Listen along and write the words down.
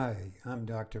Hi, I'm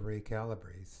Dr. Ray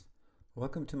Calabrese.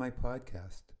 Welcome to my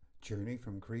podcast, Journey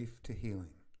from Grief to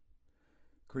Healing.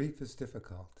 Grief is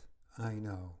difficult, I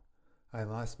know. I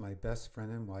lost my best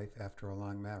friend and wife after a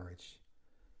long marriage.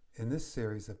 In this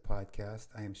series of podcasts,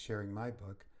 I am sharing my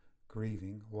book,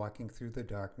 Grieving, Walking Through the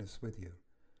Darkness with you.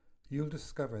 You'll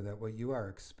discover that what you are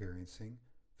experiencing,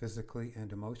 physically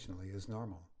and emotionally, is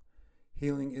normal.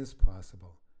 Healing is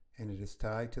possible, and it is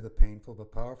tied to the painful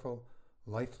but powerful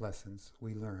life lessons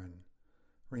we learn.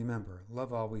 Remember,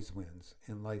 love always wins,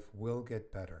 and life will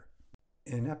get better.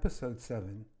 In episode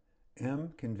 7,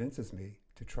 M convinces me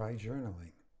to try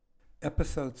journaling.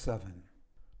 Episode 7.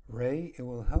 Ray, it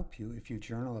will help you if you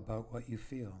journal about what you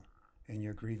feel and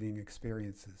your grieving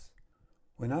experiences.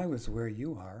 When I was where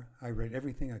you are, I read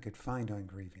everything I could find on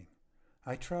grieving.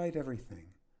 I tried everything.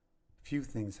 Few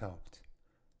things helped.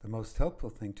 The most helpful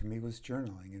thing to me was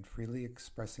journaling and freely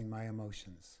expressing my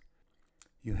emotions.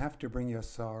 You have to bring your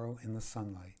sorrow in the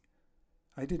sunlight.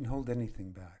 I didn't hold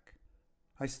anything back.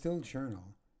 I still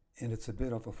journal, and it's a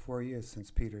bit over 4 years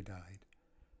since Peter died.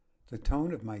 The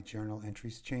tone of my journal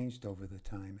entries changed over the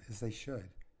time, as they should.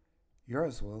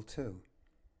 Yours will, too.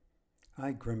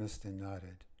 I grimaced and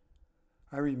nodded.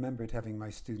 I remembered having my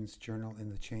students journal in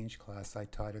the change class I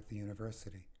taught at the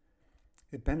university.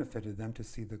 It benefited them to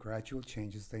see the gradual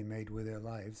changes they made with their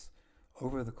lives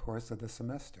over the course of the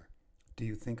semester. Do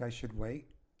you think I should wait?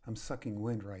 I'm sucking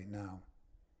wind right now.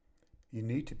 You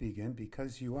need to begin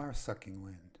because you are sucking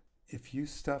wind. If you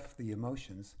stuff the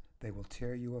emotions, they will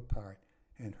tear you apart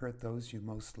and hurt those you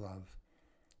most love.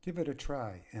 Give it a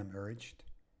try, M urged.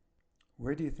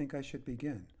 Where do you think I should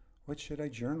begin? What should I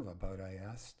journal about? I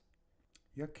asked.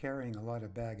 You're carrying a lot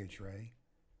of baggage, Ray.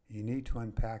 You need to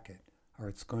unpack it, or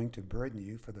it's going to burden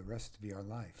you for the rest of your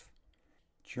life.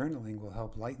 Journaling will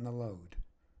help lighten the load,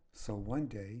 so one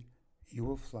day you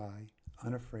will fly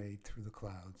unafraid through the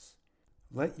clouds.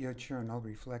 Let your journal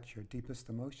reflect your deepest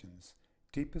emotions,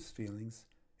 deepest feelings,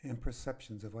 and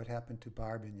perceptions of what happened to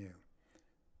Barb and you.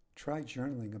 Try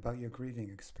journaling about your grieving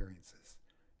experiences.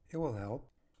 It will help.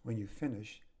 When you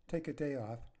finish, take a day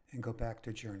off and go back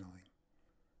to journaling.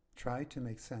 Try to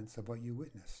make sense of what you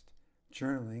witnessed.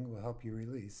 Journaling will help you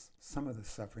release some of the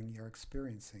suffering you're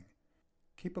experiencing.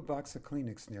 Keep a box of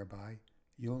Kleenex nearby.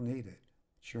 You'll need it.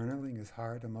 Journaling is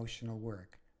hard emotional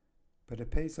work, but it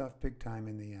pays off big time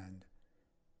in the end.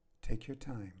 Take your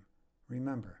time.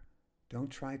 Remember,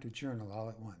 don't try to journal all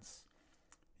at once.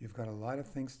 You've got a lot of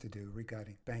things to do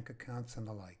regarding bank accounts and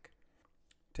the like.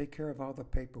 Take care of all the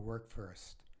paperwork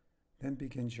first, then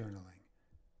begin journaling.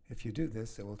 If you do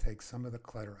this, it will take some of the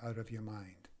clutter out of your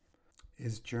mind.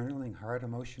 Is journaling hard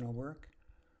emotional work?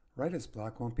 Writer's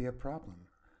block won't be a problem.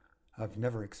 I've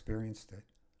never experienced it.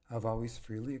 I've always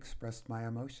freely expressed my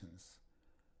emotions.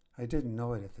 I didn't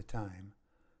know it at the time.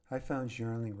 I found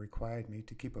journaling required me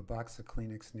to keep a box of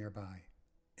Kleenex nearby.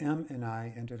 M and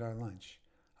I ended our lunch.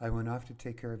 I went off to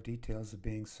take care of details of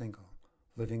being single,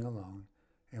 living alone,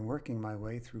 and working my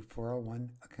way through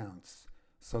 401 accounts,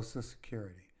 Social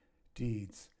Security,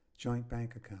 deeds, joint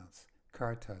bank accounts,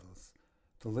 car titles.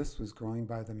 The list was growing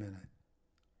by the minute.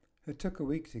 It took a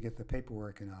week to get the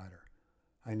paperwork in order.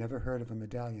 I never heard of a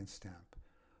medallion stamp.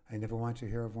 I never want to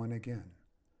hear of one again.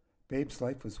 Babe's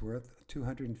life was worth a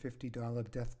 $250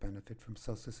 death benefit from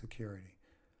Social Security.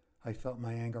 I felt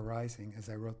my anger rising as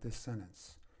I wrote this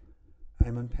sentence.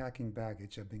 I'm unpacking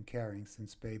baggage I've been carrying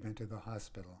since Babe entered the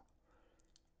hospital.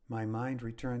 My mind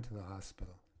returned to the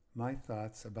hospital. My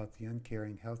thoughts about the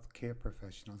uncaring health care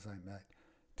professionals I met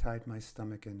tied my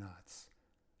stomach in knots.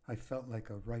 I felt like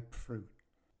a ripe fruit.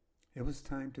 It was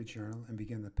time to journal and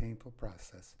begin the painful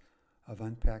process of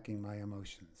unpacking my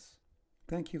emotions.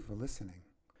 Thank you for listening.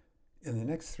 In the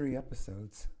next 3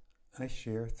 episodes, I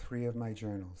share 3 of my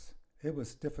journals. It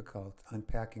was difficult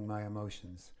unpacking my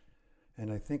emotions,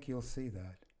 and I think you'll see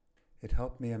that. It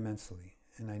helped me immensely,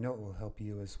 and I know it will help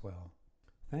you as well.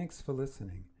 Thanks for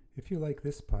listening. If you like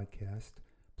this podcast,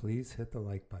 please hit the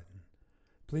like button.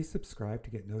 Please subscribe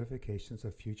to get notifications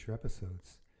of future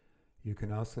episodes. You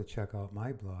can also check out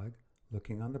my blog,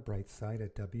 Looking on the Bright Side,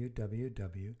 at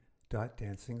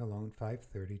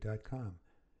www.dancingalone530.com.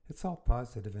 It's all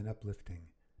positive and uplifting.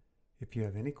 If you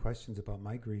have any questions about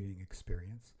my grieving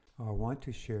experience or want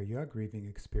to share your grieving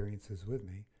experiences with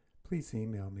me, please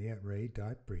email me at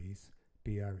ray.breeze,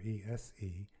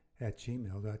 B-R-E-S-E,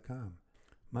 @gmail.com.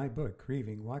 My book,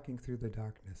 Grieving, Walking Through the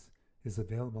Darkness, is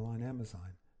available on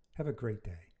Amazon. Have a great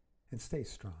day and stay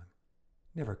strong.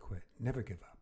 Never quit, never give up.